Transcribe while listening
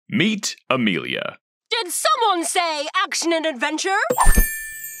Meet Amelia. Did someone say action and adventure?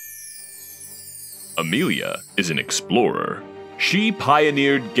 Amelia is an explorer. She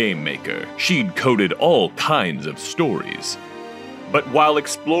pioneered Game Maker. She'd coded all kinds of stories. But while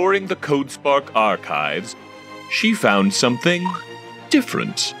exploring the CodeSpark archives, she found something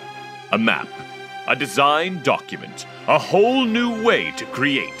different. A map, a design document, a whole new way to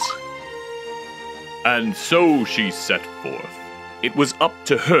create. And so she set forth. It was up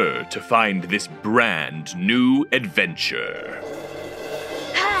to her to find this brand new adventure.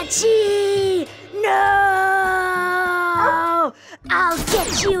 Hachi! No! I'll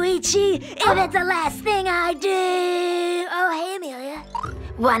get you, Ichi, if it's the last thing I do! Oh, hey, Amelia.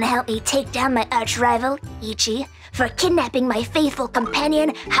 Wanna help me take down my arch-rival, Ichi, for kidnapping my faithful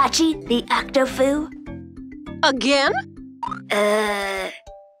companion, Hachi, the Octo-Foo? Again?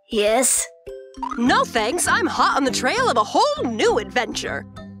 Yes? No thanks, I'm hot on the trail of a whole new adventure.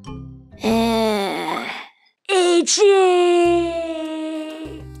 Ichi!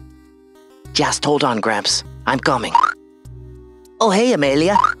 Just hold on, Gramps. I'm coming. Oh, hey,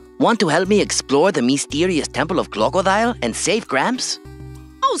 Amelia. Want to help me explore the mysterious Temple of Crocodile and save Gramps?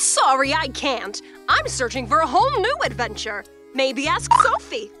 Oh, sorry, I can't. I'm searching for a whole new adventure. Maybe ask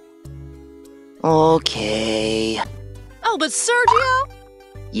Sophie. Okay. Oh, but Sergio?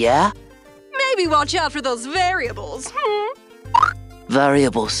 Yeah? Maybe watch out for those variables,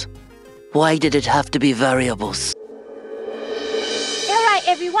 Variables. Why did it have to be variables? All right,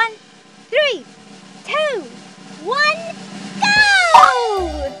 everyone. 3, 2, 1, go!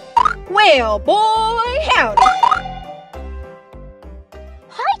 Well, boy, howdy.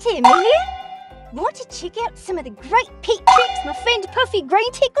 Hi there, Amelia. Want to check out some of the great peak tricks my friend Puffy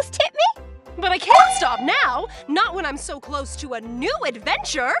Green Tickles taught me? But I can't stop now. Not when I'm so close to a new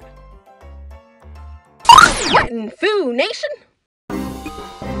adventure. What in Foo Nation?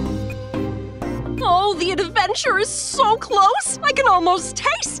 Oh, the adventure is so close. I can almost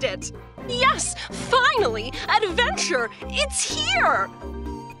taste it. Yes, finally, adventure. It's here.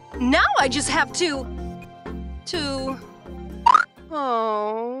 Now I just have to...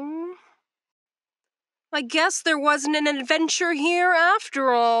 Oh... I guess there wasn't an adventure here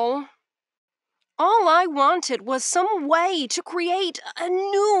after all. All I wanted was some way to create a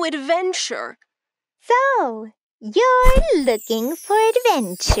new adventure. So, you're looking for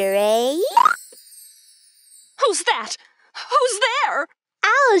adventure, eh? Who's that? Who's there?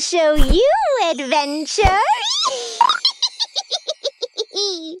 I'll show you adventure.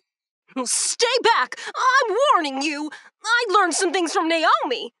 Stay back! I'm warning you! I learned some things from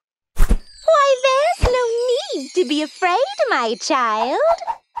Naomi. Why, there's no need to be afraid, my child.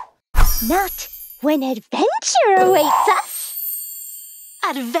 Not when adventure awaits us.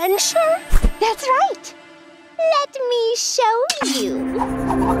 Adventure? That's right. Let me show you.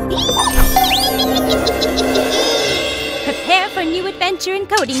 Prepare for new adventure in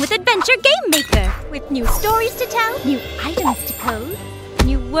coding with Adventure Game Maker. With new stories to tell, new items to code,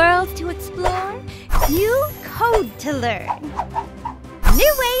 new worlds to explore, new code to learn.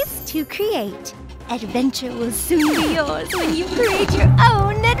 New ways to create. Adventure will soon be yours when you create your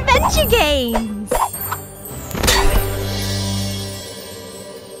own adventure games.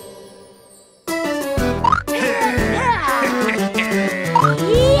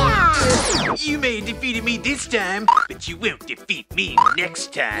 You may have defeated me this time, but you won't defeat me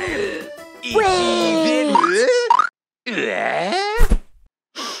next time.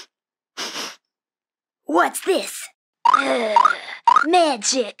 What's this?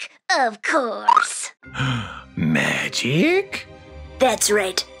 Magic, of course. Magic? That's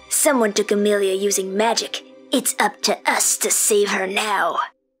right. Someone took Amelia using magic. It's up to us to save her now.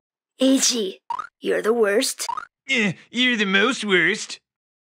 Ichi, you're the worst. You're the most worst.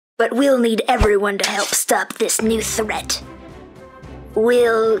 But we'll need everyone to help stop this new threat.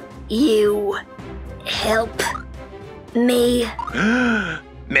 Will you help me?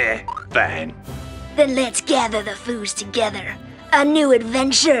 Meh, fine. Then let's gather the Foos together. A new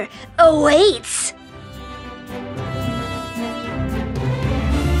adventure awaits!